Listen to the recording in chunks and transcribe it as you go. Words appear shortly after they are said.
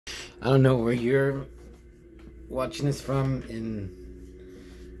I don't know where you're watching this from in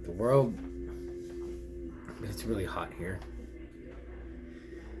the world, but it's really hot here.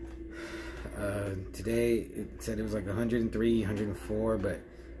 Today it said it was like 103, 104, but it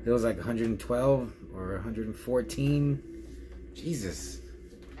feels like 112 or 114. Jesus.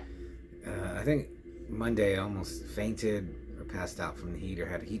 I think Monday I almost fainted or passed out from the heat or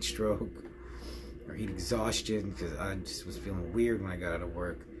had a heat stroke or heat exhaustion because I just was feeling weird when I got out of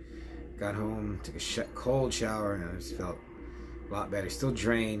work. Got home, took a cold shower, and I just felt a lot better. Still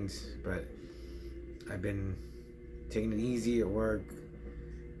drained, but I've been taking it easy at work.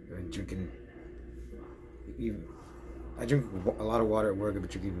 I've been drinking. I drink a lot of water at work, but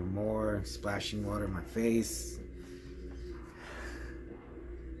drink even more. Splashing water in my face.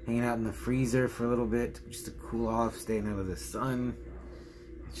 Hanging out in the freezer for a little bit just to cool off, staying out of the sun.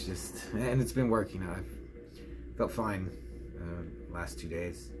 It's just, and it's been working. I've felt fine last 2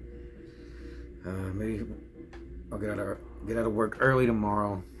 days. Maybe I'll get out of work early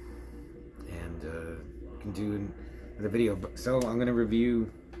tomorrow and can do another video. So I'm gonna review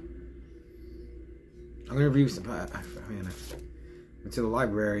some. I went to the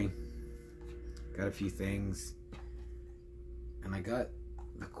library, got a few things, and I got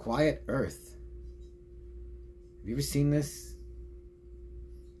The Quiet Earth. Have you ever seen this?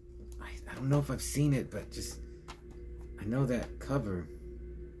 I don't know if I've seen it, but just I know that cover.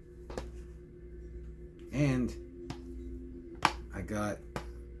 And I got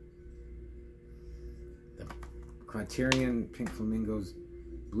the Criterion Pink Flamingos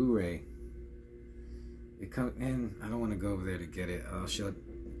Blu-ray. It comes in. I don't want to go over there to get it. I'll show it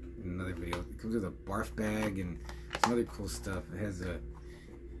in another video. It comes with a barf bag and some other cool stuff. It has a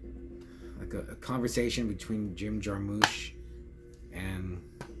conversation between Jim Jarmusch and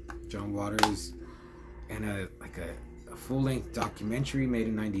John Waters, and a full-length documentary made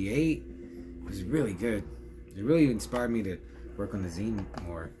in '98. It was really good. It really inspired me to work on the zine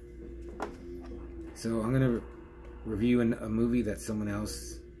more. So I'm gonna review a movie that someone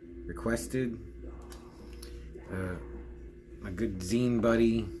else requested. My good zine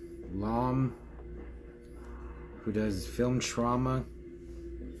buddy Lom, who does Film Trauma.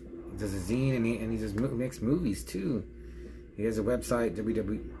 He does a zine and he makes movies too. He has a website,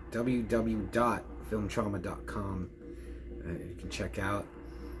 www.filmtrauma.com. You can check out.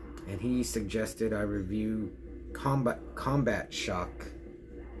 And he suggested I review Combat Shock.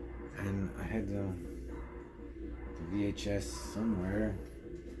 And I had the VHS somewhere.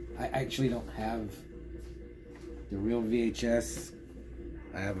 I actually don't have the real VHS.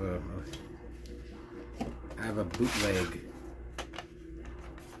 I have a bootleg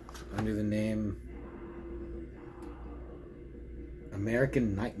under the name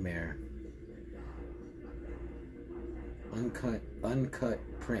American Nightmare. Uncut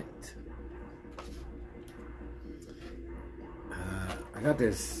print. I got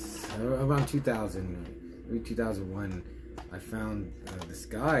this around 2000, maybe 2001. I found this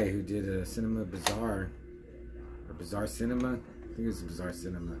guy who did a Cinema Bizarre, or Bizarre Cinema. I think it was Bizarre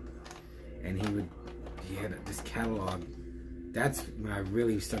Cinema, and he had this catalog. That's when I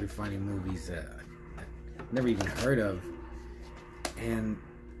really started finding movies that I never even heard of. And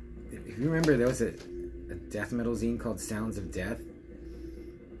if you remember, there was a death metal zine called Sounds of Death,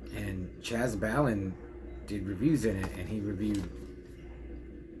 and Chaz Ballin did reviews in it, and he reviewed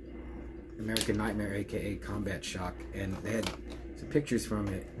American Nightmare, aka Combat Shock, and they had some pictures from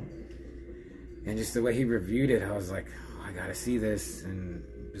it, and just the way he reviewed it, I was like, oh, I gotta see this. And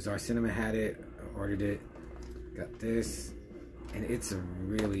Bizarre Cinema had it. I ordered it, got this, and it's a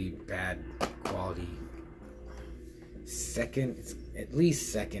really bad quality. Second, it's at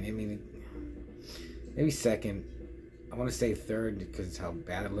least second. I mean, maybe second. I want to say third because it's how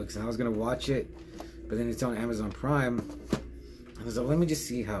bad it looks. And I was gonna watch it, but then it's on Amazon Prime. I was like, let me just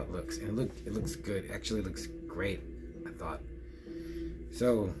see how it looks. And it looks good. It actually looks great, I thought.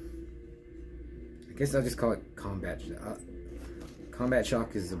 So I guess I'll just call it Combat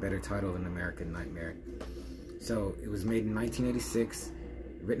Shock is a better title than American Nightmare. So it was made in 1986,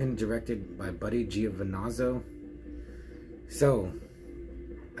 written and directed by Buddy Giovinazzo. So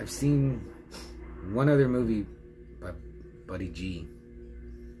I've seen one other movie by Buddy G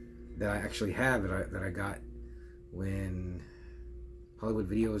that I actually have that I got when Hollywood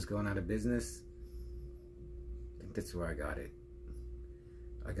Video was going out of business. I think that's where I got it.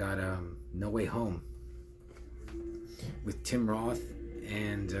 I got No Way Home with Tim Roth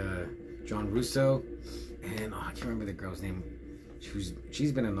and John Russo, and I can't remember the girl's name.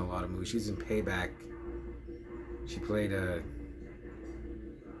 She's been in a lot of movies. She's in Payback. She played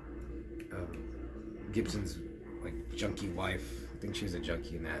Gibson's like junkie wife. I think she was a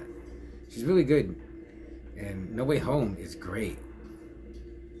junkie in that. she's really good. And No Way Home is great.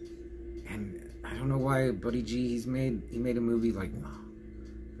 And I don't know why Buddy G, he made a movie like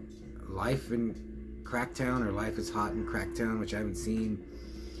Life in Cracktown, or Life is Hot in Cracktown, which I haven't seen,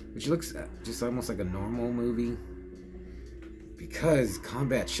 which looks just almost like a normal movie, because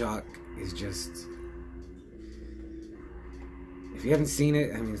Combat Shock is just, if you haven't seen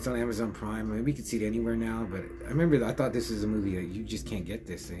it, I mean, it's on Amazon Prime. Maybe you can see it anywhere now, but I remember I thought this was a movie that you just can't get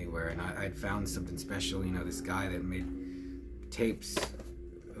this anywhere, and I'd found something special, you know, this guy that made tapes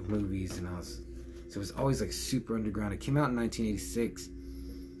of movies, and so it was always like super underground. It came out in 1986.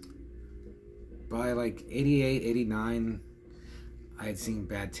 By like 88, 89, I had seen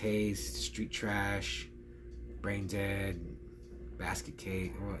Bad Taste, Street Trash, Brain Dead, Basket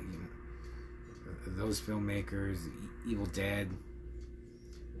Case, well, you know, those filmmakers, Evil Dead.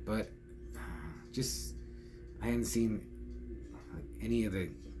 But just, I hadn't seen like any of the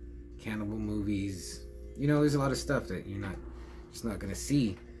cannibal movies. You know, there's a lot of stuff that you're just not gonna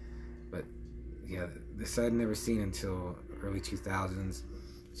see. But yeah, this I'd never seen until early 2000s.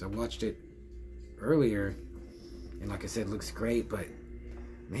 So I watched it earlier, and like I said, it looks great, but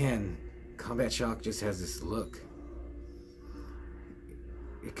man, Combat Shock just has this look.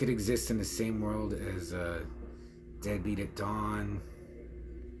 It could exist in the same world as Deadbeat at Dawn,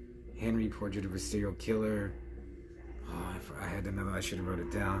 Henry, Portrait of a Serial Killer. Oh, I had another, I should have wrote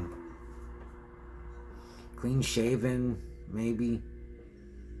it down. Clean Shaven, maybe.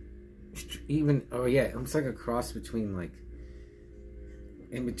 Even, oh yeah, it's like a cross between like,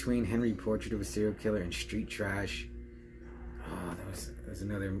 in between Henry, Portrait of a Serial Killer, and Street Trash. Oh, that was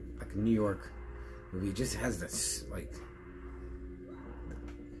another like New York movie. It just has this like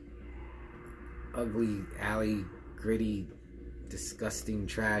ugly alley, gritty, disgusting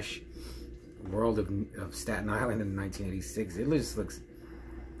trash world of Staten Island in 1986. It just looks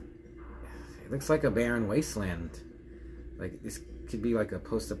like a barren wasteland. Like this could be like a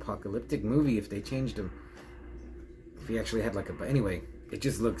post-apocalyptic movie if they changed him. If he actually had like a, but anyway. It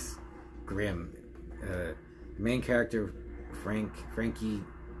just looks grim. The main character, Frankie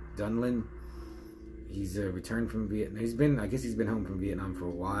Dunlin, he's returned from Vietnam. I guess he's been home from Vietnam for a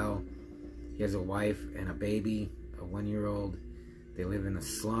while. He has a wife and a baby, a 1-year-old. They live in a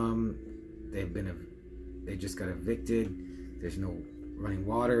slum. They just got evicted. There's no running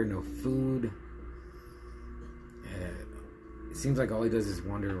water, no food. It seems like all he does is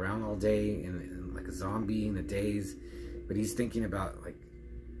wander around all day and like a zombie in the days. But he's thinking about like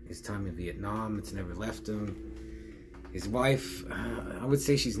his time in Vietnam. It's never left him. His wife, I would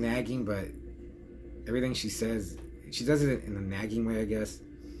say she's nagging, but everything she says, she does it in a nagging way, I guess.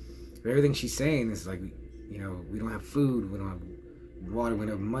 But everything she's saying is like, you know, we don't have food, we don't have water, we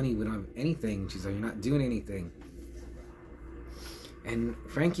don't have money, we don't have anything. She's like, you're not doing anything. And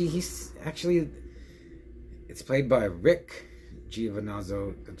Frankie, he's actually, it's played by Rick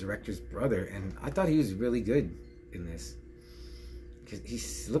Giovanazzo, the director's brother, and I thought he was really good in this. He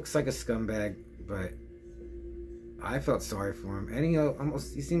looks like a scumbag, but I felt sorry for him. And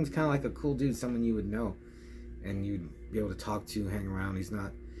he seems kind of like a cool dude, someone you would know and you'd be able to talk to, hang around. He's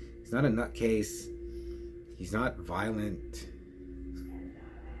not a nutcase. He's not violent.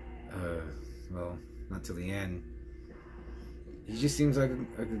 Well, not till the end. He just seems like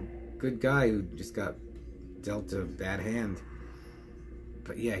a good guy who just got dealt a bad hand.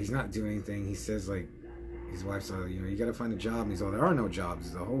 But yeah, he's not doing anything. He says like, his wife's like, you know, you gotta find a job. And he's like, there are no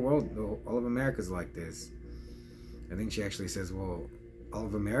jobs. The whole world, all of America's like this. I think she actually says, well, all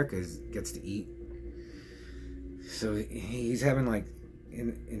of America gets to eat. So he's having like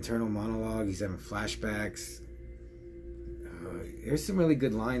internal monologue. He's having flashbacks. There's some really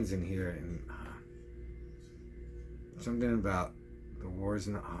good lines in here, and something about the wars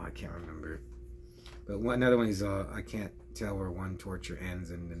and I can't remember. But another one is I can't tell where one torture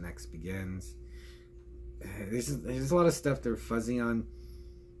ends and the next begins. There's a lot of stuff they're fuzzy on,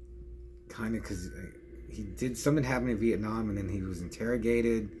 kind of, because something happened in Vietnam, and then he was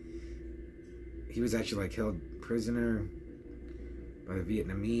interrogated. He was actually like held prisoner by the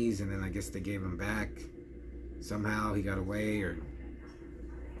Vietnamese, and then I guess they gave him back somehow. He got away,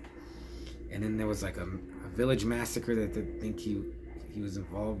 and then there was like a village massacre that they think he was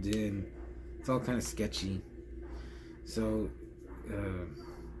involved in. It's all kind of sketchy. So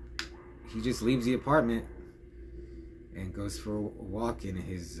he just leaves the apartment and goes for a walk in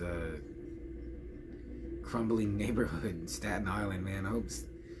his crumbling neighborhood, Staten Island. Man, I'm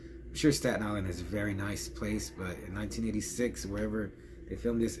sure Staten Island is a very nice place, but in 1986, wherever they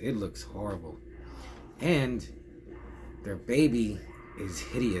filmed this, it looks horrible. And their baby is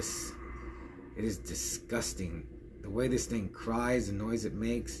hideous. It is disgusting. The way this thing cries, the noise it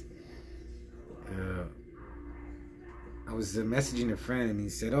makes. I was messaging a friend, and he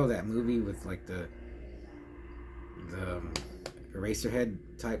said, "Oh, that movie with like the Eraserhead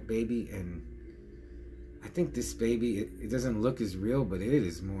type baby," and I think this baby, it doesn't look as real, but it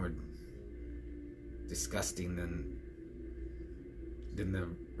is more disgusting than the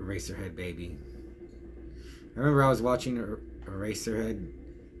Eraserhead baby. I remember I was watching Eraserhead,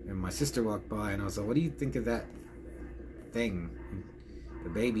 and my sister walked by, and I was like, "What do you think of that thing, the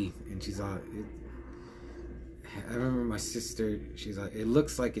baby?" And she's like, I remember my sister, she's like, "It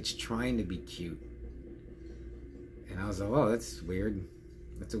looks like it's trying to be cute." And I was like, "Oh, that's weird.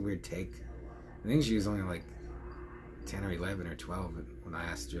 That's a weird take." I think she was only like 10 or 11 or 12 when I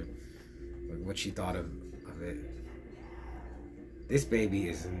asked her like what she thought of it. This baby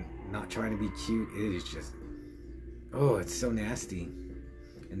is not trying to be cute. It is just, oh, it's so nasty.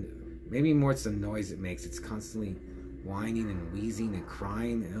 And maybe more it's the noise it makes. It's constantly whining and wheezing and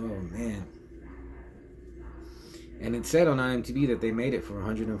crying. Oh, man. And it said on IMDb that they made it for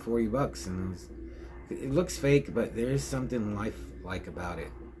 $140, and it looks fake, but there is something lifelike about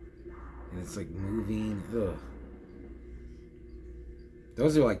it, and it's like moving. Ugh.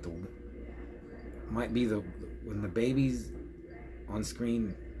 Those are like might be when the baby's on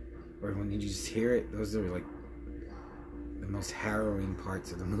screen, or when you just hear it. Those are like the most harrowing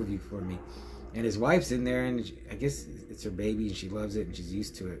parts of the movie for me. And his wife's in there, and I guess it's her baby, and she loves it, and she's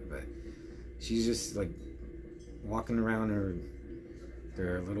used to it, but she's just like walking around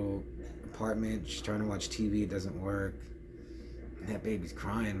their little apartment. She's trying to watch TV. It doesn't work. And that baby's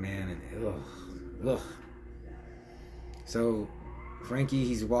crying, man. And ugh. So Frankie,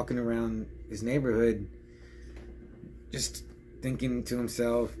 he's walking around his neighborhood just thinking to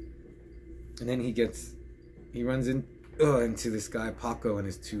himself. And then he runs into this guy, Paco, and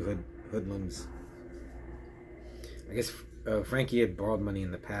his two hoodlums. I guess Frankie had borrowed money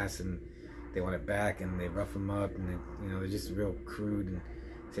in the past, and they want it back, and they rough him up, and they're just real crude, and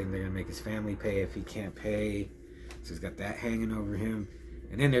saying they're gonna make his family pay if he can't pay. So he's got that hanging over him.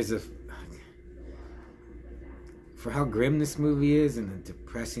 And then there's for how grim this movie is, and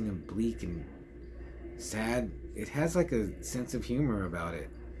depressing and bleak and sad, it has like a sense of humor about it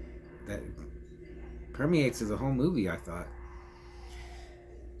that permeates through the whole movie, I thought.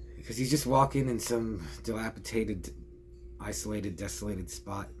 Because he's just walking in some dilapidated, isolated, desolated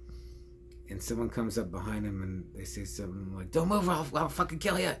spot, and someone comes up behind him and they say something like, "Don't move, or I'll fucking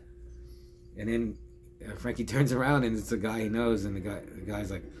kill you." And then Frankie turns around, and it's a guy he knows, and the guy's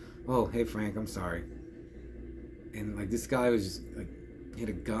like, "Oh, hey Frank, I'm sorry." And like this guy was just, like, he had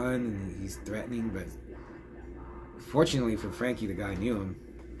a gun, and he's threatening, but fortunately for Frankie, the guy knew him.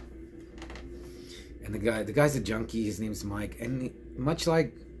 And the guy's a junkie. His name's Mike, and much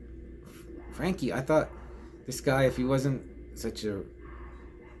like Frankie, I thought this guy, if he wasn't such a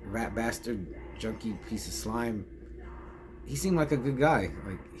rat bastard junkie piece of slime, he seemed like a good guy.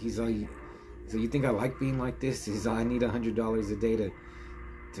 Like, he's like, "So you think I like being like this?" He's like, "I need $100 a day to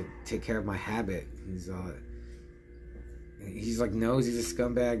take care of my habit." He's like, knows he's a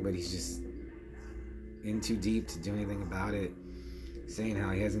scumbag, but he's just in too deep to do anything about it. Saying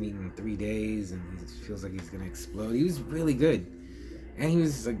how he hasn't eaten in 3 days, and he feels like he's gonna explode. He was really good, and he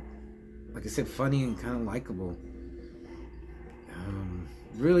was like I said, funny and kind of likable.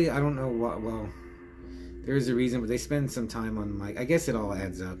 Really, I don't know what. Well, there is a reason, but they spend some time on Mike. I guess it all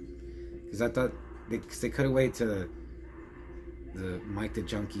adds up, because I thought they cut away to the Mike the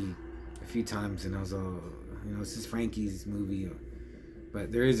junkie a few times, and I was all, this is Frankie's movie,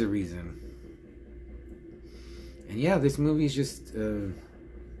 but there is a reason. And yeah, this movie is just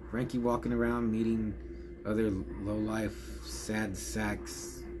Frankie walking around, meeting other low-life, sad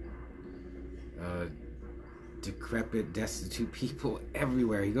sacks, decrepit, destitute people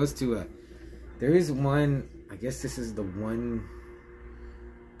everywhere. He goes to there is one, I guess this is the one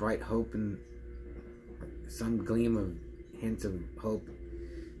bright hope and some gleam of hint of hope.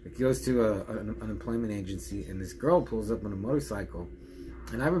 He goes to an unemployment agency, and this girl pulls up on a motorcycle,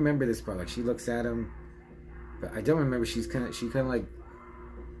 and I remember this part. Like, she looks at him, but I don't remember. She kind of like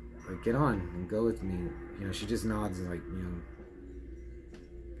get on and go with me. She just nods and like,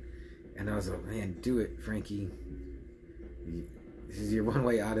 And I was like, "Man, do it, Frankie. This is your one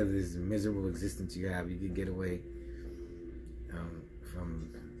way out of this miserable existence you have. You could get away from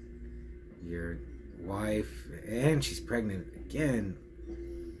your wife, and she's pregnant again.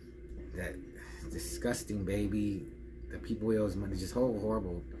 That disgusting baby. The people he owes money. Just whole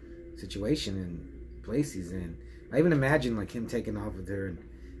horrible situation and place he's in. I even imagine like him taking off with her, and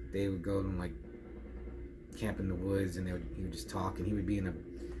they would go and like camp in the woods, and he would just talk, and he would be in a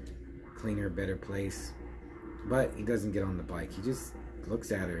cleaner, better place. But he doesn't get on the bike. He just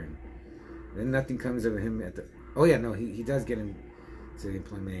looks at her, and Then nothing comes of him at the. Oh yeah, no, he does get into the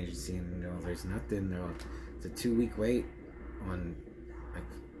employment agency, and there's nothing. It's a 2-week wait on like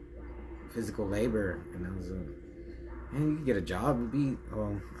physical labor, and I was and you can get a job. It'd be I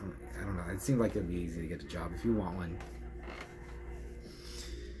don't know. It seemed like it'd be easy to get a job if you want one.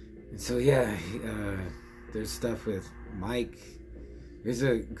 And so yeah, there's stuff with Mike. There's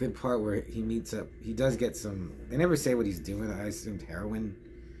a good part where he meets up. He does get some. They never say what he's doing. I assumed heroin,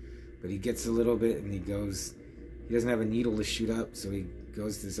 but he gets a little bit, and he goes. He doesn't have a needle to shoot up, so he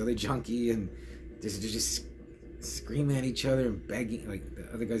goes to this other junkie, and they're just screaming at each other and begging. Like the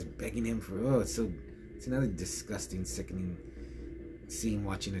other guy's begging him for. It's another disgusting, sickening scene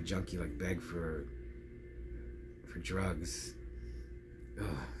watching a junkie like beg for drugs.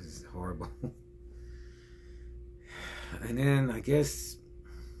 It's horrible. And then I guess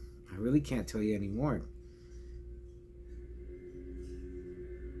I really can't tell you anymore.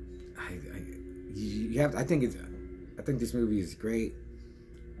 I think this movie is great.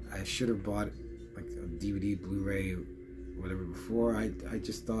 I should have bought like a DVD, Blu-ray, whatever before. I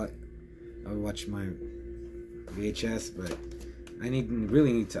just thought I would watch my VHS, but I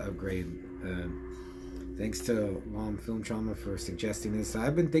really need to upgrade. Thanks to Long Film Trauma for suggesting this.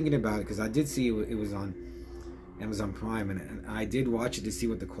 I've been thinking about it because I did see it was on Amazon Prime, and I did watch it to see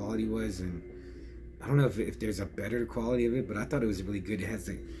what the quality was, and I don't know if there's a better quality of it, but I thought it was really good. It has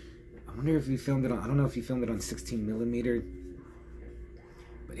I wonder if he filmed it on, I don't know if he filmed it on 16mm,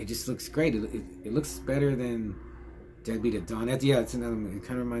 but it just looks great. It looks better than Deadbeat at Dawn. It's another one. It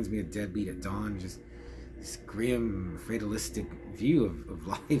kind of reminds me of Deadbeat at Dawn, just this grim, fatalistic view of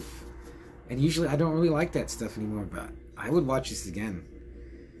life. And usually I don't really like that stuff anymore, but I would watch this again.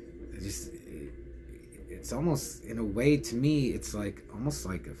 It's almost, in a way, to me, it's like almost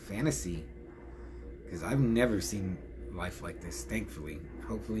like a fantasy, because I've never seen life like this, thankfully.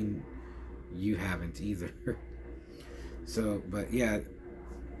 Hopefully you haven't either. So, but yeah,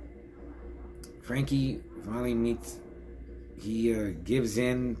 Frankie finally he gives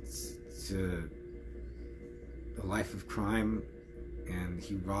in to the life of crime, and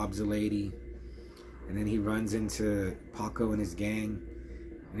he robs a lady, and then he runs into Paco and his gang.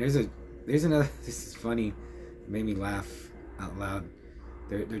 And there's another, this is funny, it made me laugh out loud.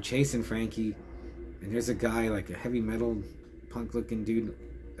 They're chasing Frankie, and there's a guy, like a heavy metal punk looking dude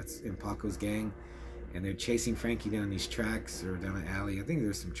that's in Paco's gang, and they're chasing Frankie down these tracks, or down an alley. I think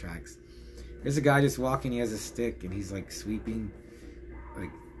there's some tracks. There's a guy just walking, he has a stick, and he's like sweeping,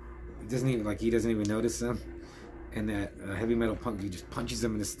 like he doesn't even notice them. And that heavy metal punk dude just punches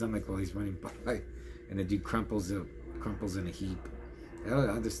him in the stomach while he's running by, and the dude crumples in a heap.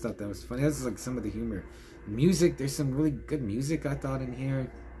 I just thought that was funny. That's like some of the humor. Music, there's some really good music I thought in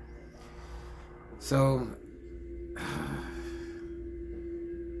here. So I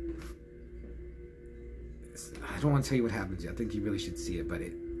don't want to tell you what happens. I think you really should see it, but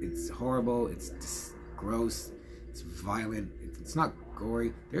it's horrible. It's just gross. It's violent. It's not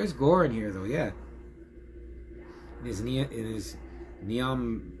gory. There is gore in here though, yeah. In his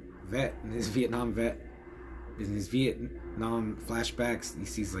Vietnam vet, in his Vietnam flashbacks, he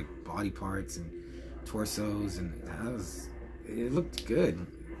sees like body parts and torsos, and it looked good,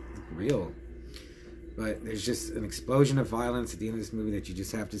 it looked real. But there's just an explosion of violence at the end of this movie that you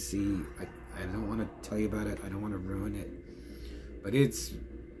just have to see. I don't want to tell you about it. I don't want to ruin it. But it's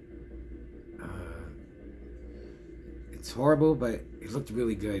horrible, but it looked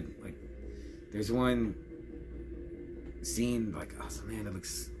really good. Like, there's one scene, like, oh man, it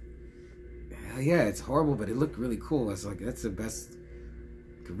looks, yeah, it's horrible, but it looked really cool. It's like, that's the best,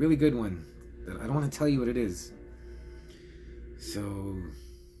 a really good one. That I don't want to tell you what it is. So,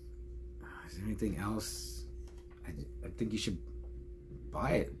 is there anything else? I think you should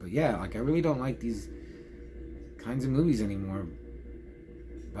buy it. But yeah, like, I really don't like these kinds of movies anymore.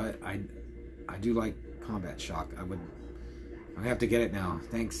 But I do like Combat Shock. I have to get it now.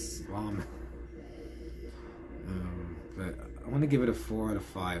 Thanks, Mom. But I want to give it a 4 out of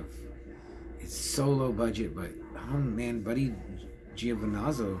 5. It's so low budget, but oh man, Buddy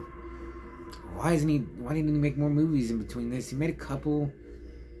Giovanazzo, why didn't he make more movies in between this? He made a couple,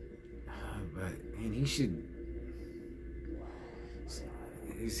 but man, he should.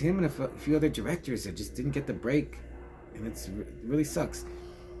 It's him and a few other directors that just didn't get the break, and it really sucks.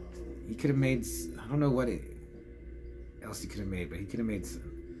 He could have made, I don't know what else he could have made, but he could have made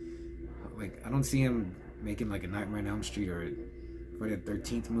like, I don't see him making like a Nightmare on Elm Street or a Friday the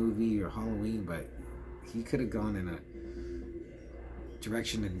 13th movie or Halloween, but he could have gone in a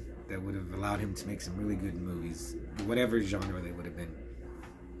direction that would have allowed him to make some really good movies, whatever genre they would have been.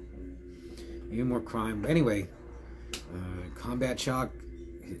 Maybe more crime. But anyway, Combat Shock,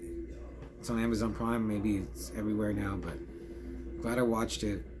 It's on Amazon Prime. Maybe it's everywhere now, but glad I watched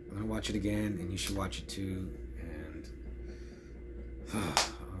it. I'm gonna watch it again, and you should watch it too. And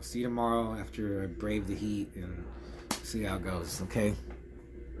I'll see you tomorrow after I brave the heat and see how it goes. Okay.